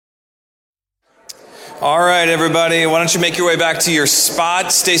All right, everybody, why don't you make your way back to your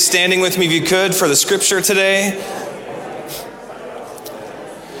spot? Stay standing with me if you could for the scripture today.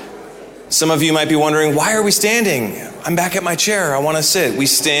 Some of you might be wondering, why are we standing? I'm back at my chair. I want to sit. We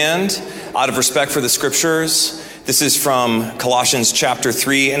stand out of respect for the scriptures. This is from Colossians chapter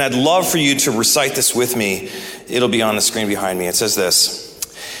 3, and I'd love for you to recite this with me. It'll be on the screen behind me. It says this: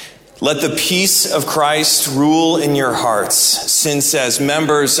 "Let the peace of Christ rule in your hearts, since as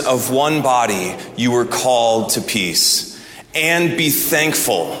members of one body you were called to peace. And be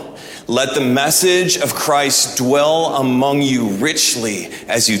thankful. Let the message of Christ dwell among you richly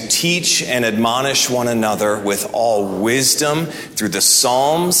as you teach and admonish one another with all wisdom through the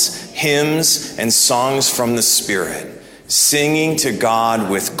psalms, hymns, and songs from the Spirit, singing to God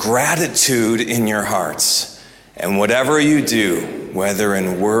with gratitude in your hearts. And whatever you do, whether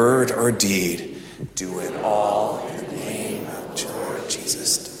in word or deed, do it all in the name of the Lord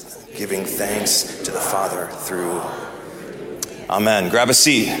Jesus, giving thanks to the Father through." Amen. Grab a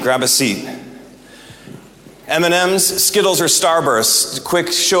seat. Grab a seat. M&M's, Skittles, or Starburst? Quick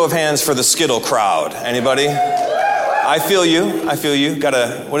show of hands for the Skittle crowd. Anybody? I feel you. I feel you.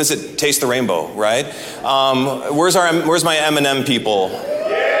 Gotta, what is it? Taste the rainbow, right? Where's my M&M people?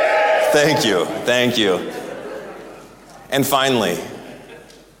 Thank you. Thank you. And finally,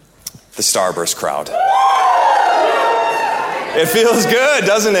 the Starburst crowd. It feels good,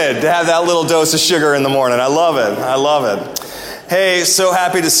 doesn't it, to have that little dose of sugar in the morning? I love it. I love it. Hey, so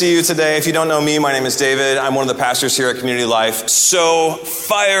happy to see you today. If you don't know me, my name is David. I'm one of the pastors here at Community Life. So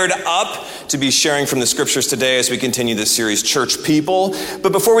fired up to be sharing from the scriptures today as we continue this series, Church People.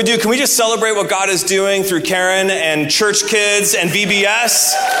 But before we do, can we just celebrate what God is doing through Karen and church kids and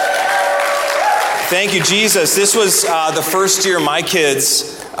VBS? Thank you, Jesus. This was the first year my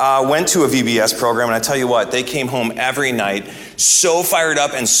kids went to a VBS program, and I tell you what, they came home every night so fired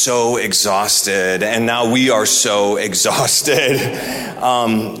up and so exhausted, and now we are so exhausted.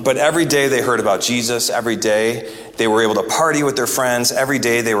 But every day they heard about Jesus. Every day they were able to party with their friends. Every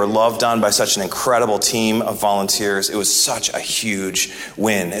day they were loved on by such an incredible team of volunteers. It was such a huge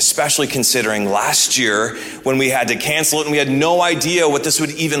win, especially considering last year when we had to cancel it and we had no idea what this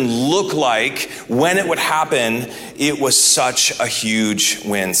would even look like, when it would happen. It was such a huge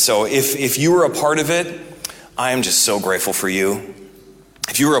win. So if you were a part of it, I am just so grateful for you.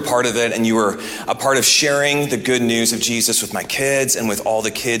 If you were a part of it and you were a part of sharing the good news of Jesus with my kids and with all the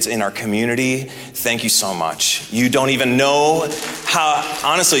kids in our community, thank you so much. You don't even know how,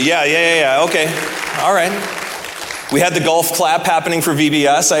 honestly, yeah, okay, all right. We had the golf clap happening for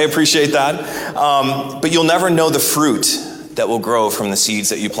VBS. I appreciate that. But you'll never know the fruit that will grow from the seeds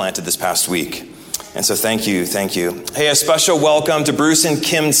that you planted this past week. And so thank you. Hey, a special welcome to Bruce and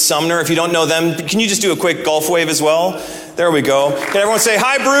Kim Sumner. If you don't know them, can you just do a quick golf wave as well? There we go. Can everyone say,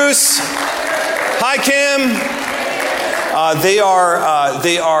 hi, Bruce? Hi, Kim. They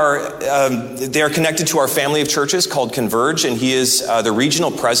are connected to our family of churches called Converge, and he is the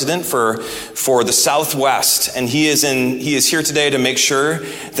regional president for the Southwest. And he is here today to make sure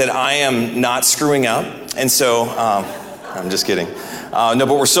that I am not screwing up. And so, I'm just kidding. No,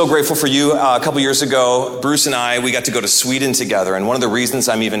 but we're so grateful for you. A couple years ago, Bruce and I, we got to go to Sweden together. And one of the reasons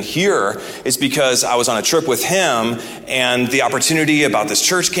I'm even here is because I was on a trip with him and the opportunity about this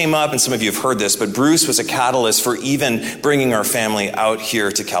church came up. And some of you have heard this, but Bruce was a catalyst for even bringing our family out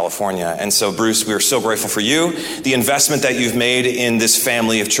here to California. And so, Bruce, we are so grateful for you, the investment that you've made in this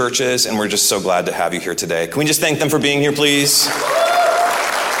family of churches. And we're just so glad to have you here today. Can we just thank them for being here, please?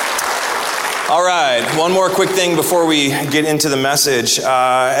 All right, one more quick thing before we get into the message.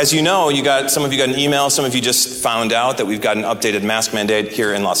 As you know, some of you got an email, some of you just found out that we've got an updated mask mandate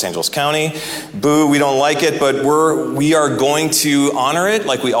here in Los Angeles County. Boo, we don't like it, but we are going to honor it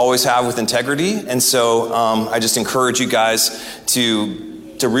like we always have with integrity. And so I just encourage you guys to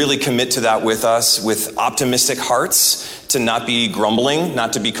really commit to that with us with optimistic hearts, to not be grumbling,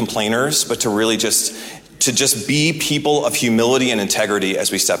 not to be complainers, but to really just be people of humility and integrity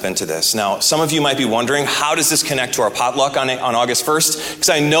as we step into this. Now, some of you might be wondering, how does this connect to our potluck on August 1st? Because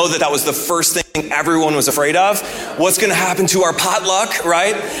I know that was the first thing everyone was afraid of. What's going to happen to our potluck,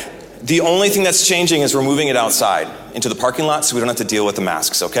 right? The only thing that's changing is we're moving it outside into the parking lot so we don't have to deal with the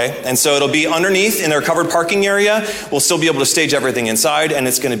masks, okay? And so it'll be underneath in their covered parking area. We'll still be able to stage everything inside, and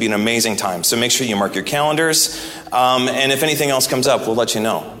it's going to be an amazing time. So make sure you mark your calendars. And if anything else comes up, we'll let you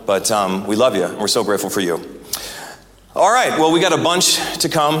know. But we love you, and we're so grateful for you. All right, well, we got a bunch to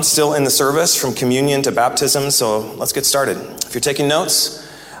come still in the service, from communion to baptism, so let's get started. If you're taking notes,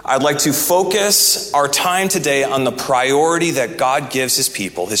 I'd like to focus our time today on the priority that God gives his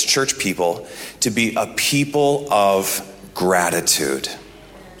people, his church people, to be a people of gratitude.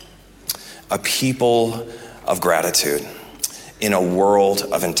 a people of gratitude in a world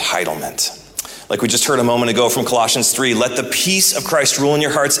of entitlement. Like we just heard a moment ago from Colossians 3, let the peace of Christ rule in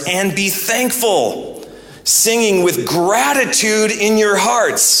your hearts and be thankful, singing with gratitude in your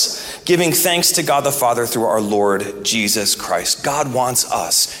hearts, giving thanks to God the Father through our Lord Jesus Christ. God wants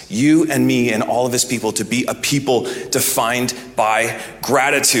us, you and me and all of his people, to be a people defined by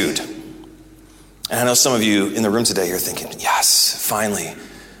gratitude. And I know some of you in the room today, you're thinking, yes, finally,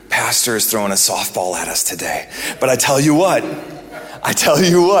 Pastor is throwing a softball at us today. But I tell you what,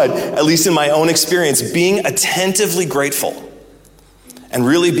 at least in my own experience, being attentively grateful and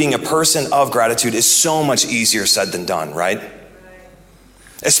really being a person of gratitude is so much easier said than done, right?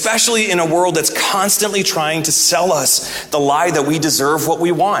 Especially in a world that's constantly trying to sell us the lie that we deserve what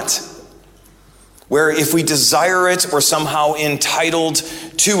we want. Where if we desire it, we're somehow entitled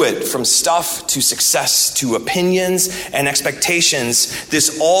to it, from stuff to success to opinions and expectations.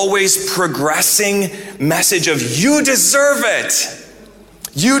 This always progressing message of you deserve it.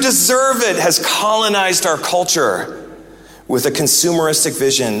 You deserve it has colonized our culture with a consumeristic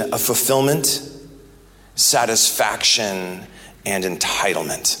vision of fulfillment, satisfaction, and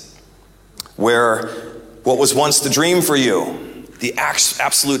entitlement. Where what was once the dream for you, the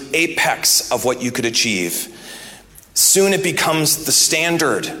absolute apex of what you could achieve, soon it becomes the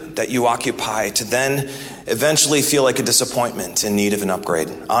standard that you occupy to then eventually feel like a disappointment in need of an upgrade.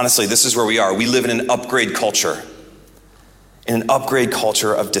 Honestly, this is where we are. We live in an upgrade culture. In an upgrade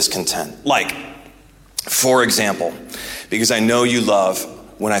culture of discontent. Like, for example, because I know you love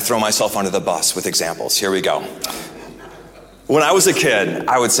when I throw myself under the bus with examples. Here we go. When I was a kid,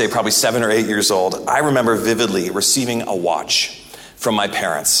 I would say probably 7 or 8 years old, I remember vividly receiving a watch from my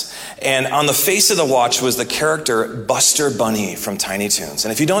parents. And on the face of the watch was the character Buster Bunny from Tiny Toons.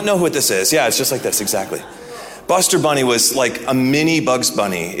 And if you don't know what this is, yeah, it's just like this, exactly. Buster Bunny was like a mini Bugs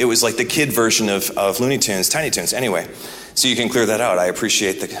Bunny. It was like the kid version of Looney Tunes, Tiny Toons. Anyway, so you can clear that out. I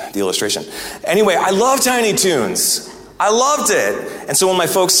appreciate the illustration. Anyway, I love Tiny Toons. I loved it. And so when my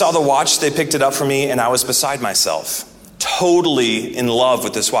folks saw the watch, they picked it up for me, and I was beside myself, totally in love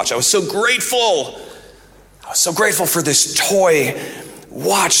with this watch. I was so grateful. I was so grateful for this toy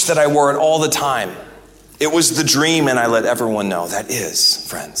watch that I wore it all the time. It was the dream, and I let everyone know. That is,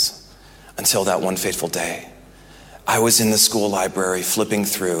 friends, until that one fateful day. I was in the school library flipping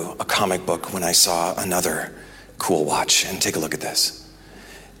through a comic book when I saw another cool watch. And take a look at this.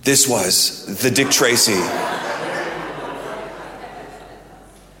 This was the Dick Tracy.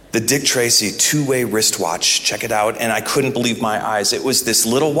 The Dick Tracy two-way wristwatch. Check it out. And I couldn't believe my eyes. It was this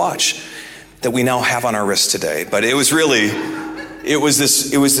little watch that we now have on our wrist today. But it was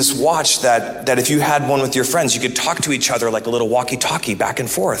this watch that if you had one with your friends, you could talk to each other like a little walkie-talkie back and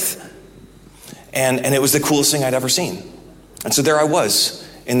forth. And it was the coolest thing I'd ever seen. And so there I was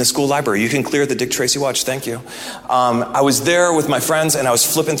in the school library. You can clear the Dick Tracy watch, thank you. I was there with my friends, and I was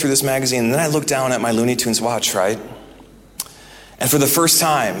flipping through this magazine, and then I looked down at my Looney Tunes watch, right? And for the first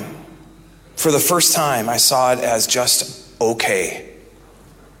time, I saw it as just okay.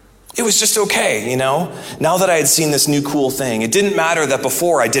 It was just okay, you know? Now that I had seen this new cool thing, it didn't matter that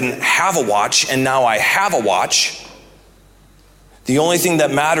before I didn't have a watch, and now I have a watch. The only thing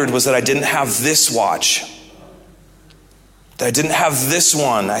that mattered was that I didn't have this watch. That I didn't have this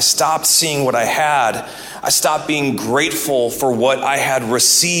one. I stopped seeing what I had. I stopped being grateful for what I had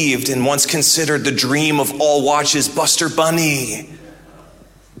received and once considered the dream of all watches, Buster Bunny.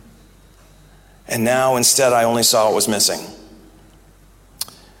 And now instead I only saw what was missing.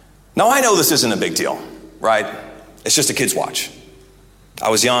 Now I know this isn't a big deal, right? It's just a kid's watch. I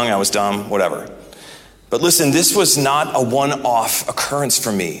was young, I was dumb, whatever. But listen, this was not a one-off occurrence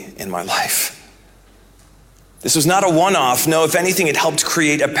for me in my life. This was not a one-off. No, if anything, it helped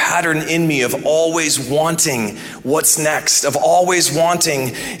create a pattern in me of always wanting what's next, of always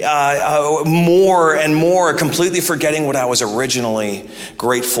wanting more and more, completely forgetting what I was originally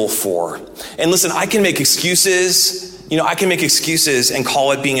grateful for. And listen, I can make excuses. I can make excuses and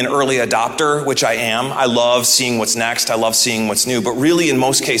call it being an early adopter, which I am. I love seeing what's next. I love seeing what's new. But really, in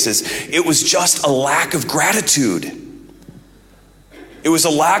most cases, it was just a lack of gratitude. It was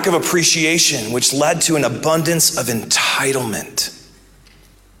a lack of appreciation, which led to an abundance of entitlement,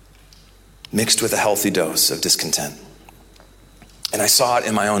 mixed with a healthy dose of discontent. And I saw it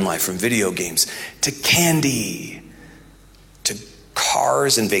in my own life, from video games to candy, to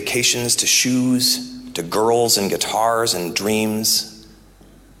cars and vacations, to shoes, to girls and guitars and dreams.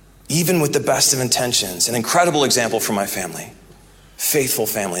 Even with the best of intentions, an incredible example from my family, faithful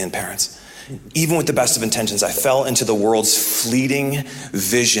family and parents. Even with the best of intentions, I fell into the world's fleeting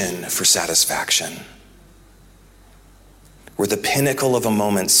vision for satisfaction, where the pinnacle of a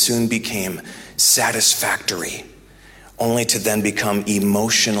moment soon became satisfactory, only to then become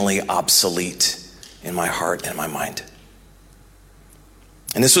emotionally obsolete in my heart and my mind.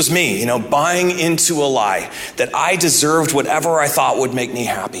 And this was me, buying into a lie that I deserved whatever I thought would make me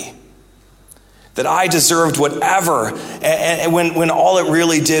happy. That I deserved whatever, and when all it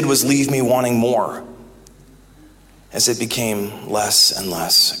really did was leave me wanting more, as it became less and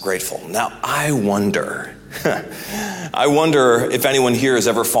less grateful. Now, I wonder if anyone here has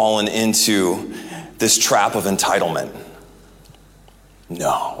ever fallen into this trap of entitlement.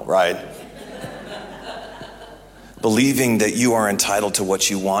 No, right? Believing that you are entitled to what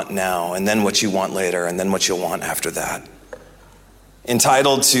you want now, and then what you want later, and then what you'll want after that.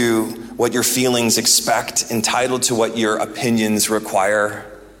 Entitled to what your feelings expect, entitled to what your opinions require,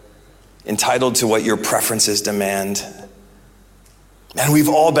 entitled to what your preferences demand. And we've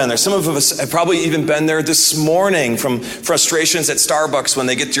all been there. Some of us have probably even been there this morning, from frustrations at Starbucks when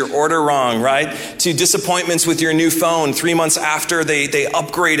they get your order wrong, right? To disappointments with your new phone 3 months after they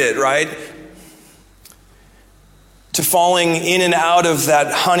upgrade it, right? To falling in and out of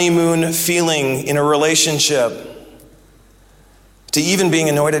that honeymoon feeling in a relationship. To even being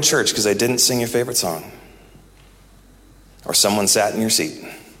annoyed at church because I didn't sing your favorite song. Or someone sat in your seat.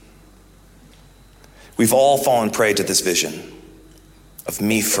 We've all fallen prey to this vision of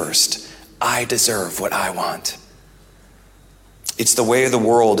me first. I deserve what I want. It's the way of the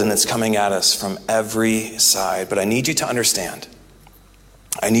world, and it's coming at us from every side. But I need you to understand.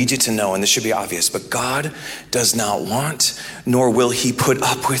 I need you to know, and this should be obvious, but God does not want, nor will he put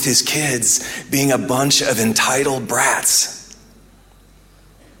up with his kids being a bunch of entitled brats.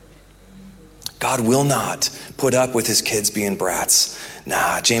 God will not put up with his kids being brats.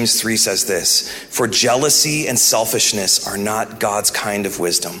 Nah, James 3 says this, for jealousy and selfishness are not God's kind of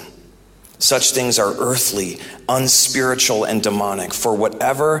wisdom. Such things are earthly, unspiritual, and demonic. For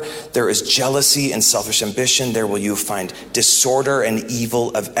whatever there is jealousy and selfish ambition, there will you find disorder and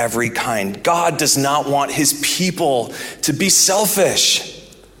evil of every kind. God does not want his people to be selfish.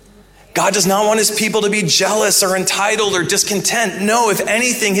 God does not want his people to be jealous or entitled or discontent. No, if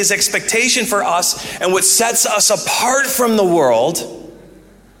anything, his expectation for us and what sets us apart from the world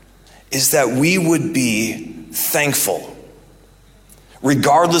is that we would be thankful,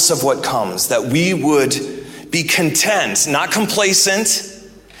 regardless of what comes, that we would be content, not complacent,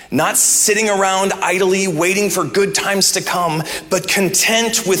 not sitting around idly waiting for good times to come, but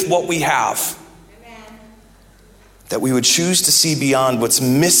content with what we have. That we would choose to see beyond what's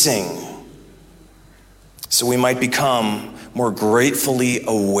missing so we might become more gratefully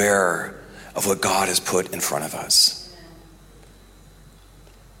aware of what God has put in front of us.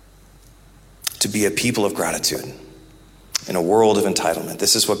 To be a people of gratitude in a world of entitlement.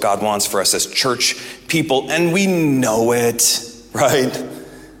 This is what God wants for us as church people, and we know it, right?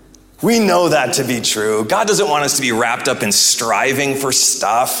 We know that to be true. God doesn't want us to be wrapped up in striving for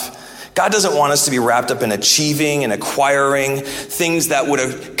stuff. God doesn't want us to be wrapped up in achieving and acquiring things that would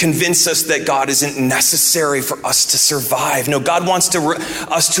have convinced us that God isn't necessary for us to survive. No, God wants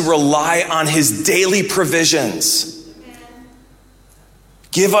us to rely on his daily provisions.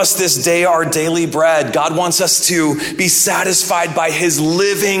 Give us this day our daily bread. God wants us to be satisfied by his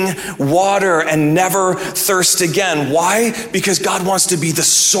living water and never thirst again. Why? Because God wants to be the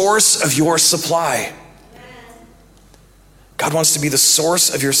source of your supply. God wants to be the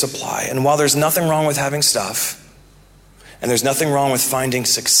source of your supply. And while there's nothing wrong with having stuff, and there's nothing wrong with finding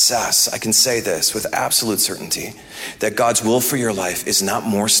success, I can say this with absolute certainty, that God's will for your life is not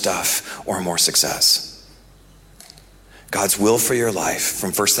more stuff or more success. God's will for your life,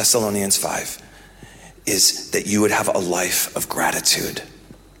 from 1 Thessalonians 5, is that you would have a life of gratitude.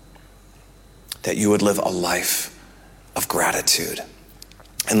 That you would live a life of gratitude.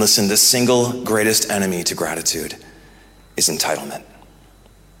 And listen, the single greatest enemy to gratitude is entitlement.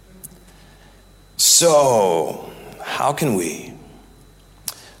 So, how can we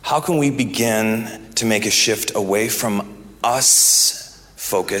begin to make a shift away from us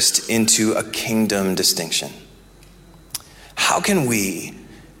focused into a kingdom distinction? How can we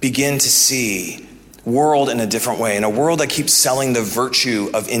begin to see world in a different way? In a world that keeps selling the virtue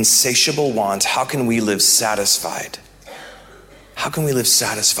of insatiable want, how can we live satisfied? How can we live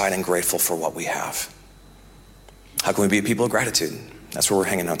satisfied and grateful for what we have? How can we be a people of gratitude? That's where we're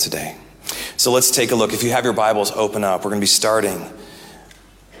hanging out today. So let's take a look. If you have your Bibles, open up. We're going to be starting.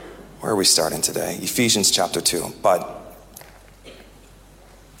 Where are we starting today? Ephesians chapter 2. But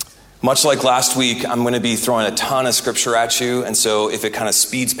much like last week, I'm going to be throwing a ton of scripture at you. And so if it kind of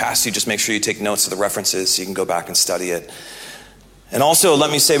speeds past you, just make sure you take notes of the references so you can go back and study it. And also,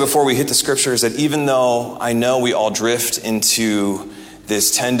 let me say before we hit the scriptures that even though I know we all drift into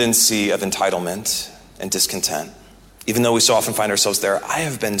this tendency of entitlement and discontent, even though we so often find ourselves there, I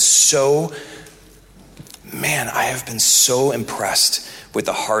have been so impressed with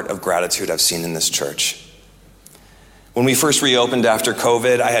the heart of gratitude I've seen in this church. When we first reopened after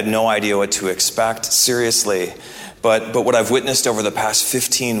COVID, I had no idea what to expect, seriously. But what I've witnessed over the past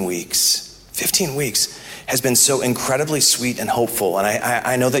 15 weeks has been so incredibly sweet and hopeful, and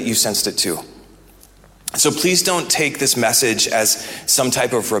I know that you sensed it too. So please don't take this message as some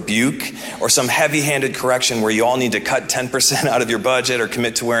type of rebuke or some heavy-handed correction where you all need to cut 10% out of your budget or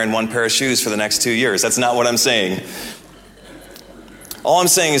commit to wearing one pair of shoes for the next 2 years. That's not what I'm saying. All I'm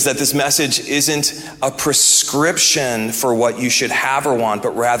saying is that this message isn't a prescription for what you should have or want,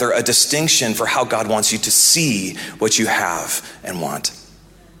 but rather a distinction for how God wants you to see what you have and want.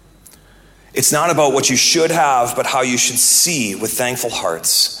 It's not about what you should have, but how you should see with thankful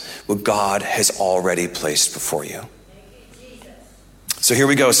hearts what God has already placed before you. So here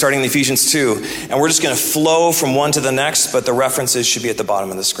we go, starting in Ephesians 2, and we're just going to flow from one to the next, but the references should be at the bottom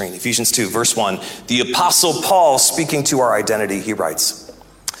of the screen. Ephesians 2, verse 1, the Apostle Paul, speaking to our identity, he writes,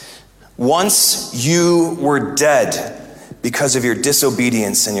 "Once you were dead because of your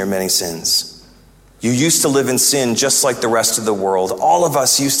disobedience and your many sins. You used to live in sin just like the rest of the world. All of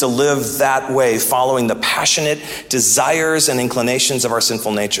us used to live that way, following the passionate desires and inclinations of our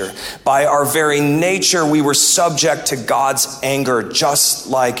sinful nature. By our very nature, we were subject to God's anger, just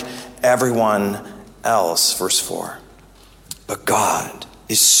like everyone else." Verse 4. "But God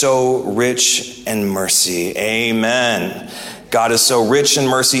is so rich in mercy." Amen. God is so rich in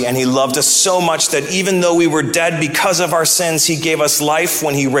mercy, and he loved us so much that even though we were dead because of our sins, he gave us life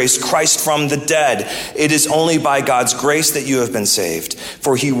when he raised Christ from the dead. It is only by God's grace that you have been saved.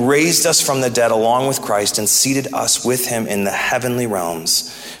 For he raised us from the dead along with Christ and seated us with him in the heavenly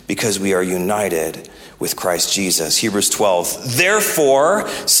realms because we are united with Christ Jesus. Hebrews 12. "Therefore,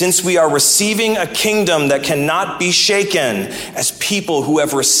 since we are receiving a kingdom that cannot be shaken, as people who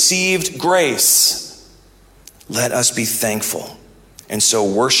have received grace, let us be thankful and so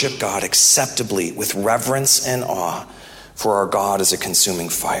worship God acceptably with reverence and awe, for our God is a consuming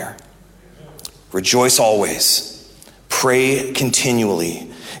fire. Rejoice always, pray continually,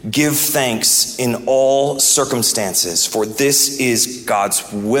 give thanks in all circumstances, for this is God's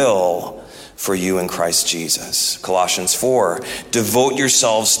will for you in Christ Jesus." Colossians 4, "Devote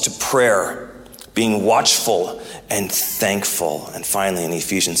yourselves to prayer, being watchful and thankful." And finally in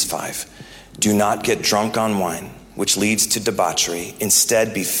Ephesians 5, "Do not get drunk on wine, which leads to debauchery.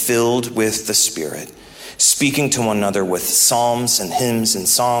 Instead, be filled with the Spirit, speaking to one another with psalms and hymns and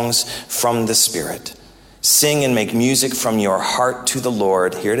songs from the Spirit. Sing and make music from your heart to the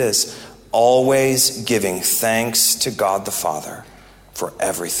Lord." Here it is. "Always giving thanks to God the Father for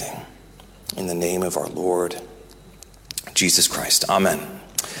everything, in the name of our Lord Jesus Christ." Amen.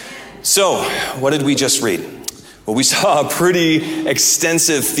 So, what did we just read? Well, we saw a pretty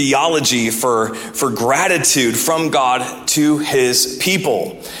extensive theology for gratitude from God to his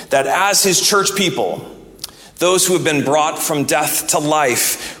people. That as his church people, those who have been brought from death to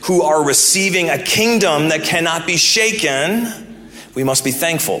life, who are receiving a kingdom that cannot be shaken, we must be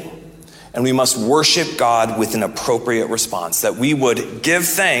thankful. And we must worship God with an appropriate response. That we would give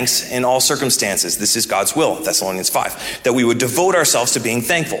thanks in all circumstances. This is God's will, Thessalonians 5. That we would devote ourselves to being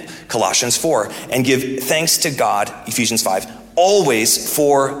thankful, Colossians 4. And give thanks to God, Ephesians 5, always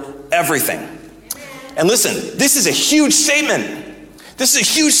for everything. And listen, this is a huge statement. This is a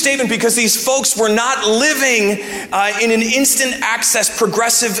huge statement because these folks were not living in an instant access,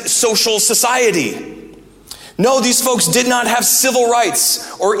 progressive social society. No, these folks did not have civil rights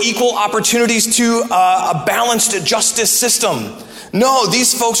or equal opportunities to a balanced justice system. No,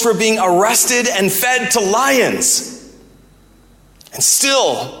 these folks were being arrested and fed to lions. And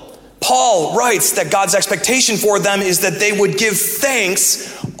still, Paul writes that God's expectation for them is that they would give thanks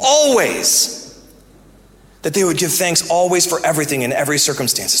always. That they would give thanks always for everything in every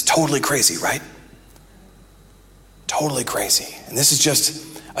circumstance. It's totally crazy, right? Totally crazy. And this is just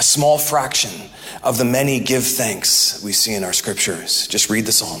a small fraction of the many give thanks we see in our scriptures. Just read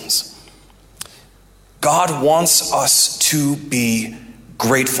the Psalms. God wants us to be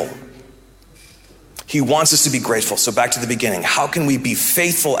grateful. He wants us to be grateful. So back to the beginning. How can we be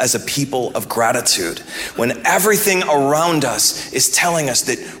faithful as a people of gratitude when everything around us is telling us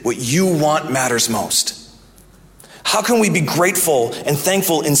that what you want matters most? How can we be grateful and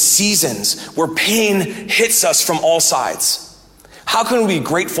thankful in seasons where pain hits us from all sides? How can we be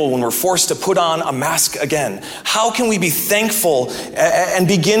grateful when we're forced to put on a mask again? How can we be thankful and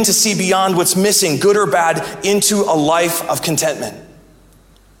begin to see beyond what's missing, good or bad, into a life of contentment?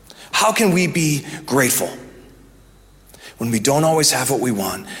 How can we be grateful when we don't always have what we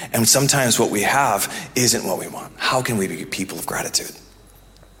want, and sometimes what we have isn't what we want? How can we be people of gratitude?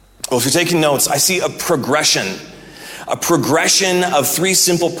 Well, if you're taking notes, I see a progression of 3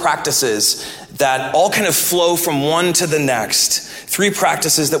 simple practices that all kind of flow from one to the next. 3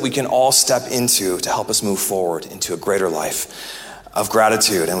 practices that we can all step into to help us move forward into a greater life of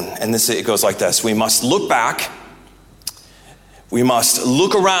gratitude. And it goes like this. We must look back, we must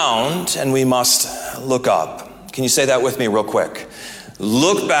look around, and we must look up. Can you say that with me real quick?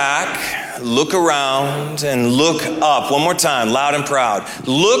 Look back, look around, and look up. One more time, loud and proud.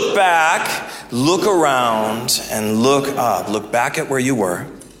 Look back, look around, and look up. Look back at where you were,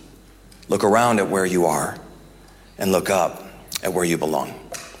 look around at where you are, and look up at where you belong.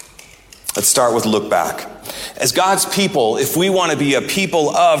 Let's start with look back. As God's people, if we want to be a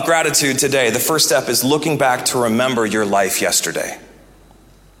people of gratitude today, the first step is looking back to remember your life yesterday.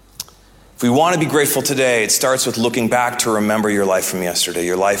 If we want to be grateful today, it starts with looking back to remember your life from yesterday,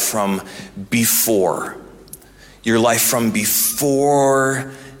 your life from before. Your life from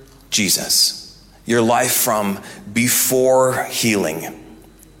before Jesus. Your life from before healing.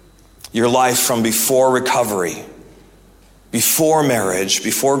 Your life from before recovery, before marriage,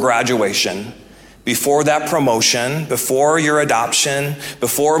 before graduation, before that promotion, before your adoption,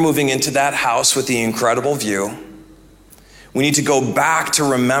 before moving into that house with the incredible view. We need to go back to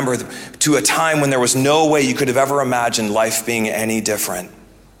remember to a time when there was no way you could have ever imagined life being any different.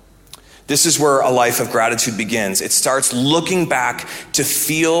 This is where a life of gratitude begins. It starts looking back to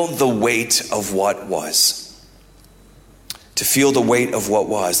feel the weight of what was. To feel the weight of what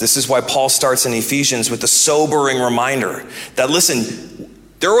was. This is why Paul starts in Ephesians with a sobering reminder that, listen,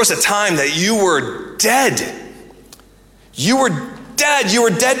 there was a time that you were dead. You were dead. You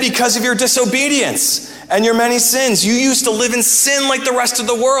were dead because of your disobedience and your many sins. You used to live in sin like the rest of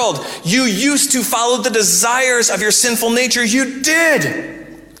the world. You used to follow the desires of your sinful nature. You did.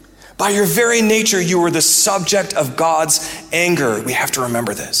 By your very nature, you were the subject of God's anger. We have to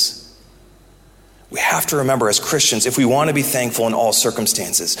remember this. We have to remember as Christians, if we want to be thankful in all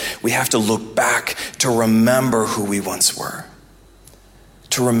circumstances, we have to look back to remember who we once were,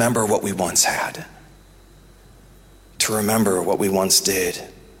 to remember what we once had, to remember what we once did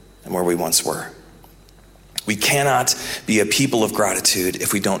and where we once were. We cannot be a people of gratitude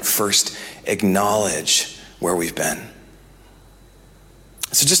if we don't first acknowledge where we've been.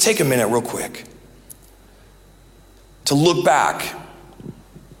 So just take a minute real quick to look back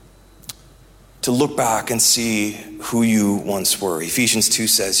and see who you once were. Ephesians 2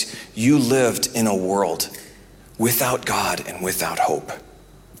 says, you lived in a world without God and without hope.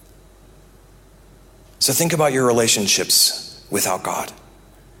 So think about your relationships without God.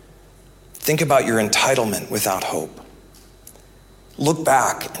 Think about your entitlement without hope. Look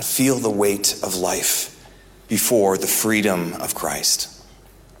back and feel the weight of life before the freedom of Christ.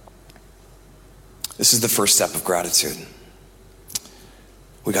 This is the first step of gratitude.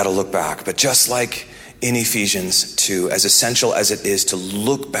 We got to look back. But just like in Ephesians 2, as essential as it is to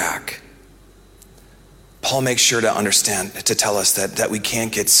look back, Paul makes sure to understand, to tell us that we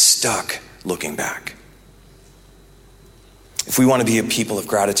can't get stuck looking back. If we want to be a people of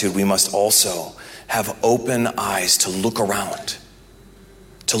gratitude, we must also have open eyes to look around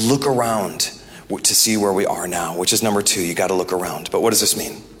to see where we are now, which is number 2. You got to look around. But what does this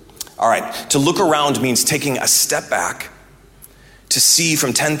mean? All right, to look around means taking a step back to see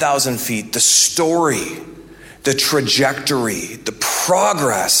from 10,000 feet the story, the trajectory, the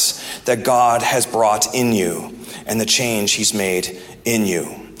progress that God has brought in you and the change he's made in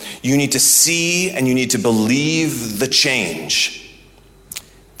you. You need to see and you need to believe the change.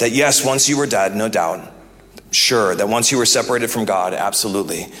 That yes, once you were dead, no doubt. Sure, that once you were separated from God,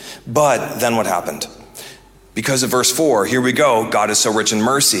 absolutely. But then what happened? Because of verse 4, here we go. God is so rich in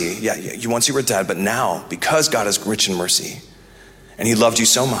mercy. Yeah, once you were dead, but now, because God is rich in mercy, and he loved you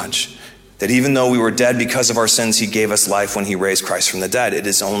so much that even though we were dead because of our sins, he gave us life when he raised Christ from the dead. It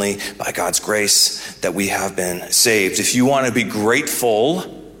is only by God's grace that we have been saved. If you want to be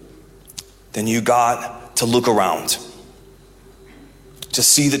grateful, then you got to look around, to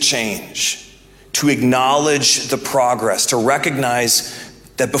see the change, to acknowledge the progress, to recognize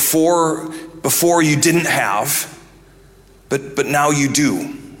that before you didn't have, but now you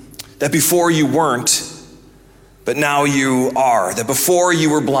do. That before you weren't, but now you are. That before you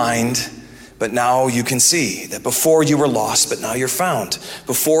were blind, but now you can see. That before you were lost, but now you're found.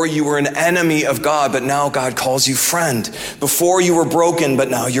 Before you were an enemy of God, but now God calls you friend. Before you were broken, but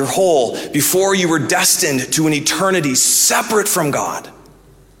now you're whole. Before you were destined to an eternity separate from God,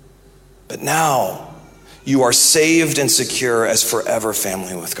 but now you are saved and secure as forever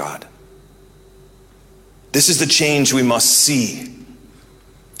family with God. This is the change we must see,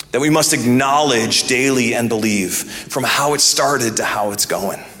 that we must acknowledge daily and believe, from how it started to how it's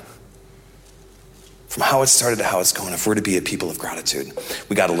going. From how it started to how it's going. If we're to be a people of gratitude,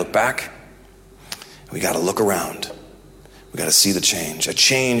 we got to look back. We got to look around. We got to see the change, a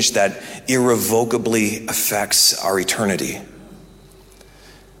change that irrevocably affects our eternity,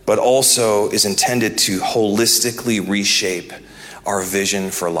 but also is intended to holistically reshape our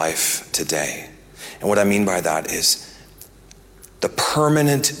vision for life today. And what I mean by that is the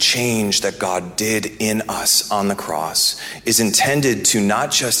permanent change that God did in us on the cross is intended to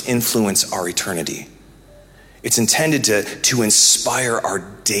not just influence our eternity. It's intended to inspire our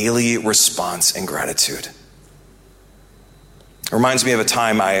daily response and gratitude. It reminds me of a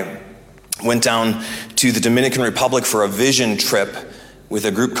time I went down to the Dominican Republic for a vision trip with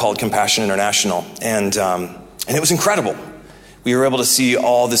a group called Compassion International, and it was incredible. We were able to see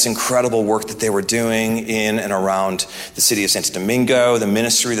all this incredible work that they were doing in and around the city of Santo Domingo, the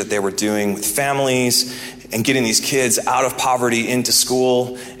ministry that they were doing with families and getting these kids out of poverty into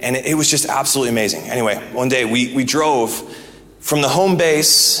school. And it was just absolutely amazing. Anyway, one day we drove from the home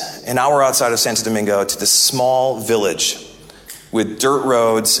base an hour outside of Santo Domingo to this small village with dirt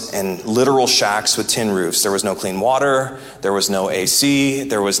roads and literal shacks with tin roofs. There was no clean water, there was no AC,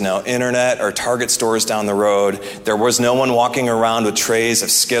 there was no internet or Target stores down the road. There was no one walking around with trays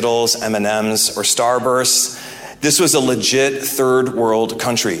of Skittles, M&Ms, or Starbursts. This was a legit third world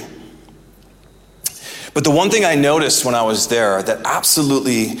country. But the one thing I noticed when I was there that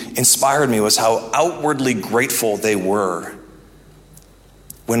absolutely inspired me was how outwardly grateful they were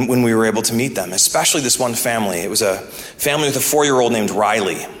when we were able to meet them, especially this one family. It was a family with a 4-year-old named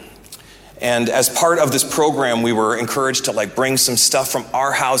Riley. And as part of this program, we were encouraged to bring some stuff from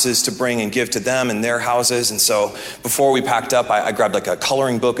our houses to bring and give to them in their houses. And so before we packed up, I grabbed a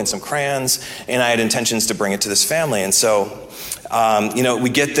coloring book and some crayons, and I had intentions to bring it to this family. And so, we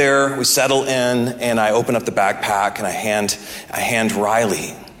get there, we settle in, and I open up the backpack and I hand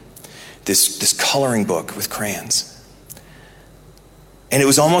Riley this coloring book with crayons. And it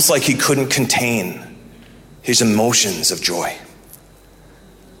was almost like he couldn't contain his emotions of joy.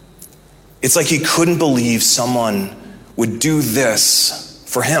 It's like he couldn't believe someone would do this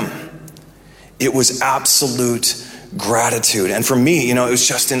for him. It was absolute gratitude. And for me, it was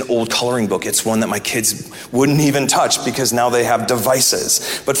just an old coloring book. It's one that my kids wouldn't even touch because now they have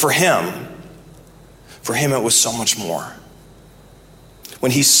devices. But for him, it was so much more.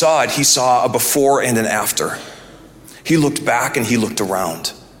 When he saw it, he saw a before and an after. He looked back and he looked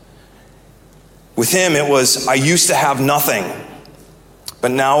around. With him, it was, I used to have nothing,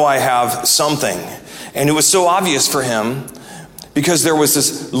 but now I have something. And it was so obvious for him because there was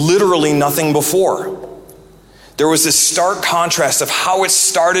this literally nothing before. There was this stark contrast of how it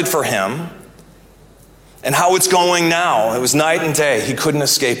started for him and how it's going now. It was night and day. He couldn't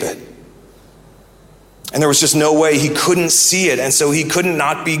escape it. And there was just no way he couldn't see it. And so he couldn't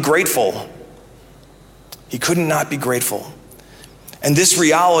not be grateful. He couldn't not be grateful. And this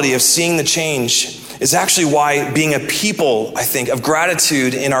reality of seeing the change is actually why being a people, I think, of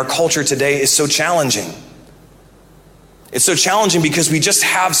gratitude in our culture today is so challenging. It's so challenging because we just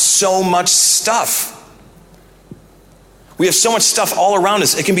have so much stuff. We have so much stuff all around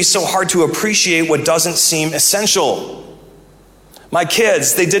us. It can be so hard to appreciate what doesn't seem essential. My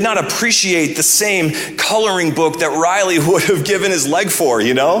kids, they did not appreciate the same coloring book that Riley would have given his leg for,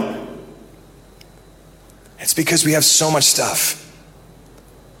 It's because we have so much stuff.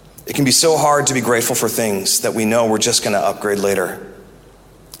 It can be so hard to be grateful for things that we know we're just going to upgrade later.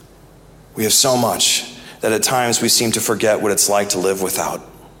 We have so much that at times we seem to forget what it's like to live without.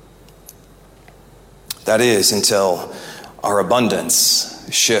 That is, until our abundance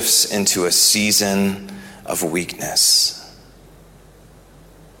shifts into a season of weakness.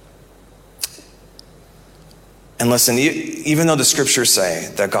 And listen, even though the scriptures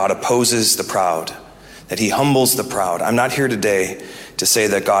say that God opposes the proud, that he humbles the proud, I'm not here today to say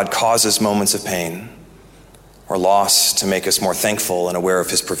that God causes moments of pain or loss to make us more thankful and aware of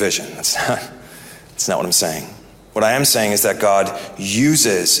his provision. That's not what I'm saying. What I am saying is that God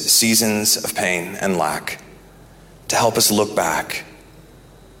uses seasons of pain and lack to help us look back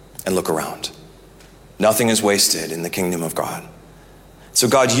and look around. Nothing is wasted in the kingdom of God. So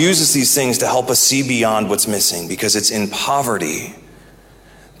God uses these things to help us see beyond what's missing, because it's in poverty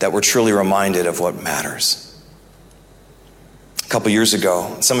that we're truly reminded of what matters. A couple years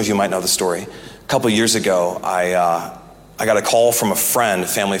ago, some of you might know the story. A couple years ago, I got a call from a friend, a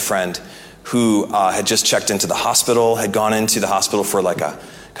family friend, who had just checked into the hospital, had gone into the hospital for like a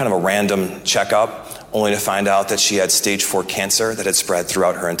kind of a random checkup, only to find out that she had stage 4 cancer that had spread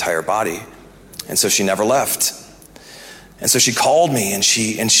throughout her entire body. And so she never left. And so she called me and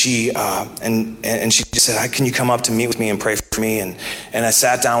she just said, can you come up to meet with me and pray for me? And I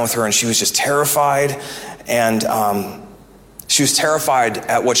sat down with her and she was just terrified. And she was terrified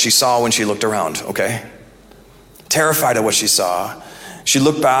at what she saw when she looked around, okay? Terrified at what she saw. She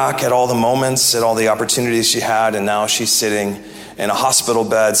looked back at all the moments, at all the opportunities she had, and now she's sitting in a hospital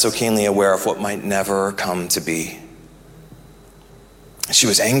bed so keenly aware of what might never come to be. She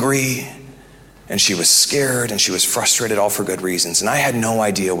was angry, and she was scared, and she was frustrated, all for good reasons. And I had no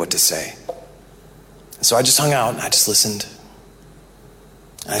idea what to say. So I just hung out, and I just listened.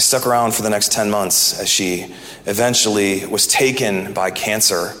 And I stuck around for the next 10 months as she eventually was taken by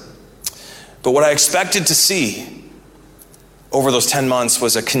cancer. But what I expected to see over those 10 months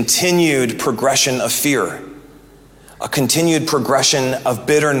was a continued progression of fear, a continued progression of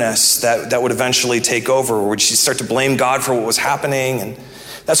bitterness that would eventually take over, where she'd start to blame God for what was happening. And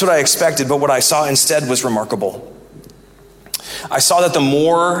that's what I expected, but what I saw instead was remarkable. I saw that the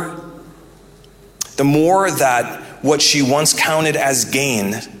more that what she once counted as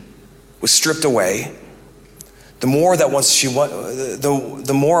gain was stripped away, the more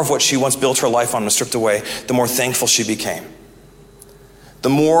of what she once built her life on was stripped away, the more thankful she became. The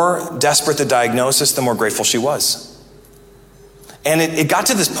more desperate the diagnosis, the more grateful she was. And it got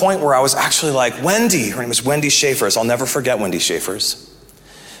to this point where I was actually like, Wendy, her name is Wendy Schaefers. I'll never forget Wendy Schaefers.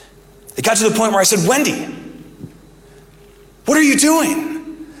 It got to the point where I said, Wendy, what are you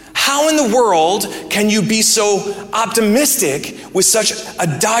doing? How in the world can you be so optimistic with such a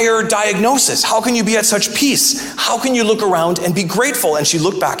dire diagnosis? How can you be at such peace? How can you look around and be grateful? And she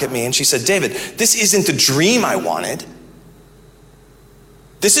looked back at me and she said, David, this isn't the dream I wanted.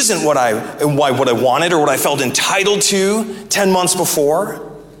 This isn't what I wanted or what I felt entitled to 10 months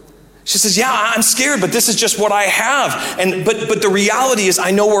before. She says, yeah, I'm scared, but this is just what I have. But the reality is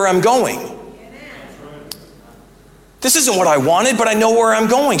I know where I'm going. This isn't what I wanted, but I know where I'm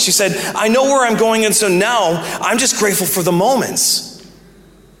going. She said, I know where I'm going, and so now I'm just grateful for the moments.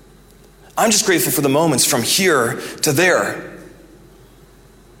 I'm just grateful for the moments from here to there.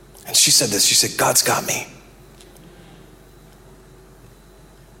 And she said this, she said, God's got me.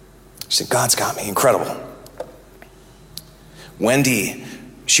 She said, God's got me. Incredible. Wendy,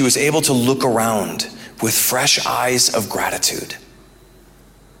 she was able to look around with fresh eyes of gratitude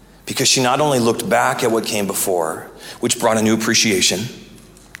because she not only looked back at what came before, which brought a new appreciation,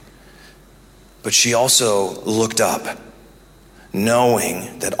 but she also looked up,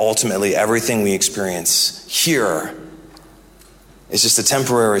 knowing that ultimately everything we experience here is just a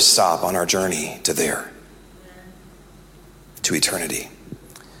temporary stop on our journey to there, to eternity.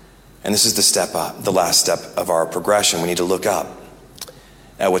 And this is the step up, the last step of our progression. We need to look up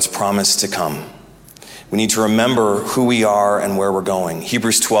at what's promised to come. We need to remember who we are and where we're going.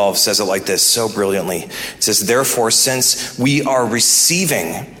 Hebrews 12 says it like this so brilliantly. It says, therefore, since we are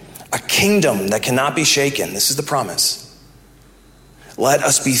receiving a kingdom that cannot be shaken, this is the promise, let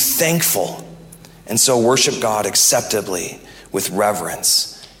us be thankful and so worship God acceptably with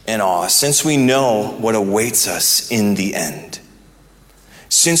reverence and awe, since we know what awaits us in the end.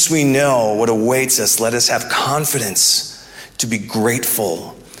 Since we know what awaits us, let us have confidence to be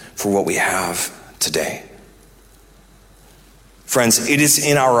grateful for what we have today. Friends, it is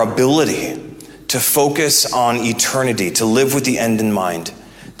in our ability to focus on eternity, to live with the end in mind,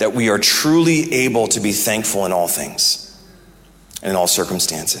 that we are truly able to be thankful in all things and in all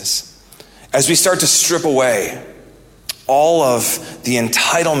circumstances. As we start to strip away all of the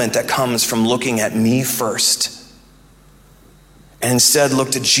entitlement that comes from looking at me first, and instead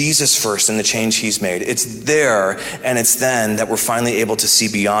look to Jesus first and the change he's made. It's there and it's then that we're finally able to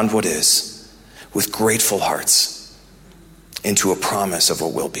see beyond what is with grateful hearts into a promise of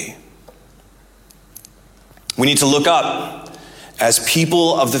what will be. We need to look up as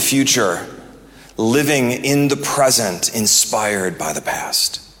people of the future, living in the present, inspired by the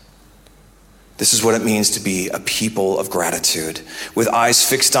past. This is what it means to be a people of gratitude, with eyes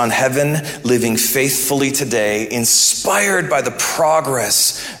fixed on heaven, living faithfully today, inspired by the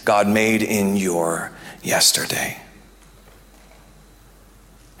progress God made in your yesterday.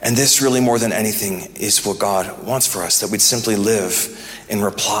 And this really more than anything is what God wants for us, that we'd simply live in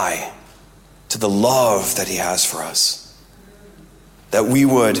reply to the love that he has for us. That we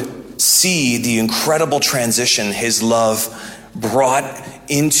would see the incredible transition his love brought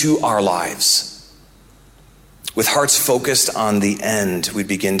into our lives. With hearts focused on the end, we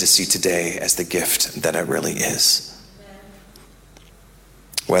begin to see today as the gift that it really is.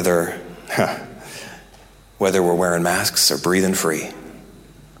 Whether we're wearing masks or breathing free,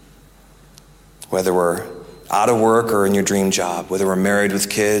 whether we're out of work or in your dream job, whether we're married with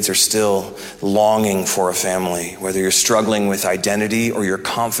kids or still longing for a family, whether you're struggling with identity or you're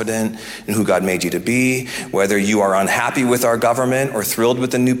confident in who God made you to be, whether you are unhappy with our government or thrilled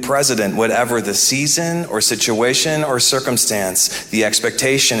with the new president, whatever the season or situation or circumstance, the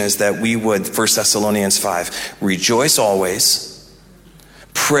expectation is that we would, 1 Thessalonians 5, rejoice always,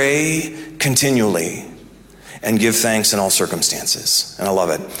 pray continually, and give thanks in all circumstances. And I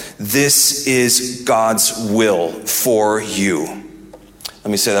love it. This is God's will for you. Let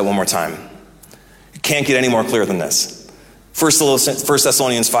me say that one more time. You can't get any more clear than this. 1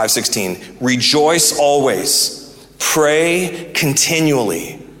 Thessalonians 5:16. Rejoice always. Pray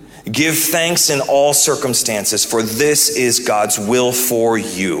continually. Give thanks in all circumstances, for this is God's will for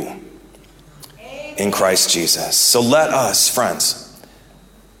you in Christ Jesus. So let us, friends,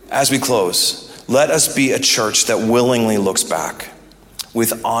 as we close, let us be a church that willingly looks back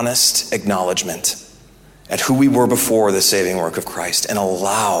with honest acknowledgement at who we were before the saving work of Christ and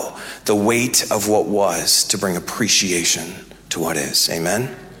allow the weight of what was to bring appreciation to what is.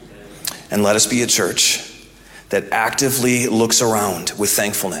 Amen? And let us be a church that actively looks around with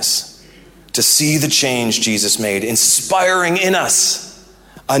thankfulness to see the change Jesus made, inspiring in us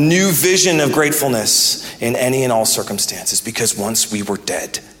a new vision of gratefulness in any and all circumstances, because once we were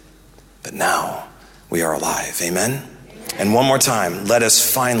dead, but now we are alive. Amen? And one more time, let us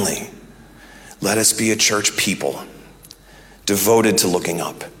be a church people devoted to looking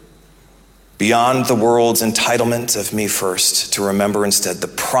up. Beyond the world's entitlement of me first, to remember instead the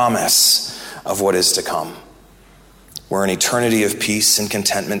promise of what is to come, where an eternity of peace and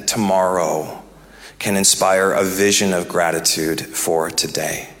contentment tomorrow can inspire a vision of gratitude for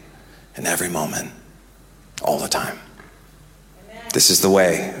today and every moment, all the time. This is the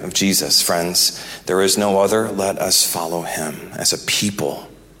way of Jesus, friends. There is no other. Let us follow him as a people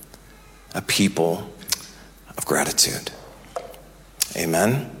of gratitude.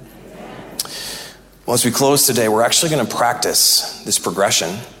 Amen. Well, as we close today, we're actually going to practice this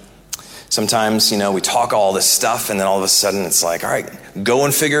progression. Sometimes, we talk all this stuff and then all of a sudden it's like, all right, go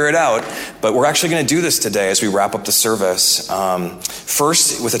and figure it out. But we're actually going to do this today as we wrap up the service.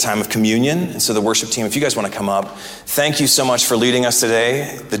 First, with a time of communion. And so the worship team, if you guys want to come up, thank you so much for leading us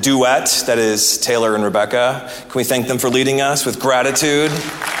today. The duet, that is Taylor and Rebecca. Can we thank them for leading us with gratitude?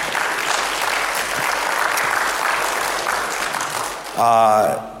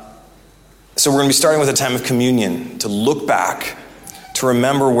 So we're going to be starting with a time of communion to look back, to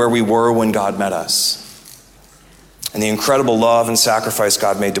remember where we were when God met us, and the incredible love and sacrifice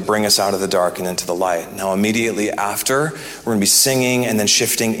God made to bring us out of the dark and into the light. Now, immediately after, we're going to be singing and then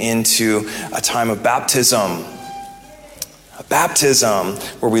shifting into a time of baptism. A baptism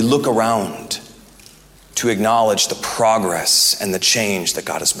where we look around to acknowledge the progress and the change that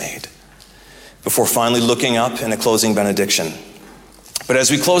God has made, before finally looking up in a closing benediction. But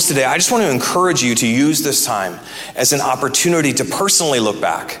as we close today, I just want to encourage you to use this time as an opportunity to personally look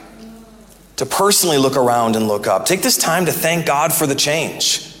back, to personally look around and look up. Take this time to thank God for the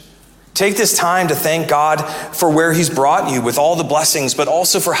change. Take this time to thank God for where he's brought you with all the blessings, but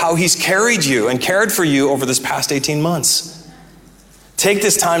also for how he's carried you and cared for you over this past 18 months. Take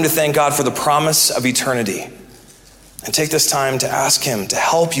this time to thank God for the promise of eternity. And take this time to ask him to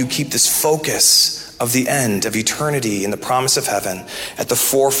help you keep this focus of the end of eternity and the promise of heaven at the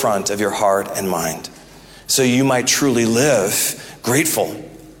forefront of your heart and mind, so you might truly live grateful,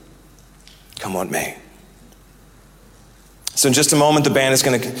 come what may. So in just a moment, the band is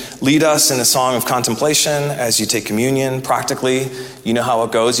going to lead us in a song of contemplation as you take communion. Practically, you know how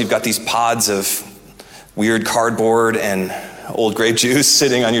it goes. You've got these pods of weird cardboard and old grape juice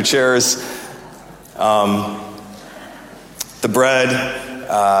sitting on your chairs. The bread,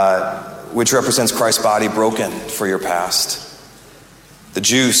 which represents Christ's body broken for your past. The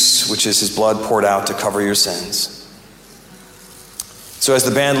juice, which is his blood poured out to cover your sins. So as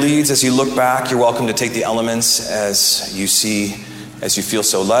the band leads, as you look back, you're welcome to take the elements as you see, as you feel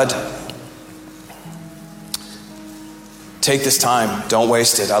so led. Take this time. Don't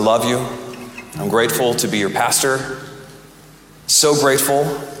waste it. I love you. I'm grateful to be your pastor. So grateful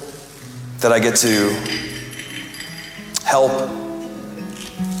that I get to help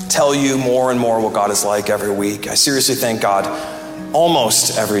tell you more and more what God is like every week. I seriously thank God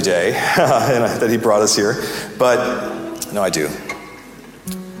almost every day that he brought us here. But no, I do.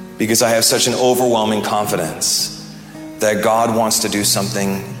 Because I have such an overwhelming confidence that God wants to do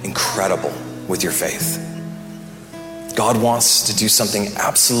something incredible with your faith. God wants to do something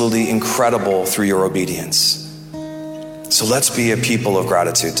absolutely incredible through your obedience. So let's be a people of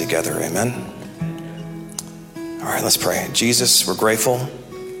gratitude together. Amen. All right, let's pray. Jesus, we're grateful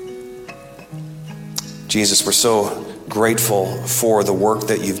Jesus, we're so grateful for the work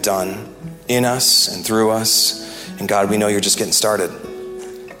that you've done in us and through us. And God, we know you're just getting started.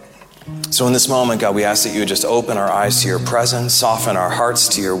 So in this moment, God, we ask that you would just open our eyes to your presence, soften our hearts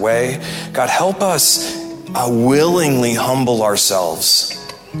to your way. God, help us willingly humble ourselves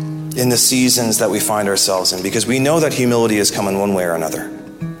in the seasons that we find ourselves in, because we know that humility is coming one way or another.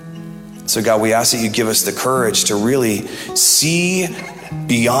 So God, we ask that you give us the courage to really see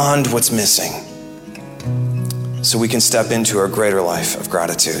beyond what's missing so we can step into a greater life of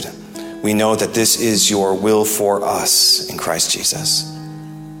gratitude. We know that this is your will for us in Christ Jesus.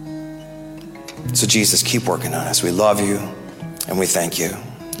 So Jesus, keep working on us. We love you and we thank you.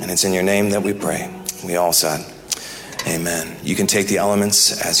 And it's in your name that we pray. We all said, amen. You can take the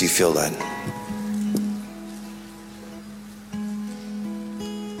elements as you feel led.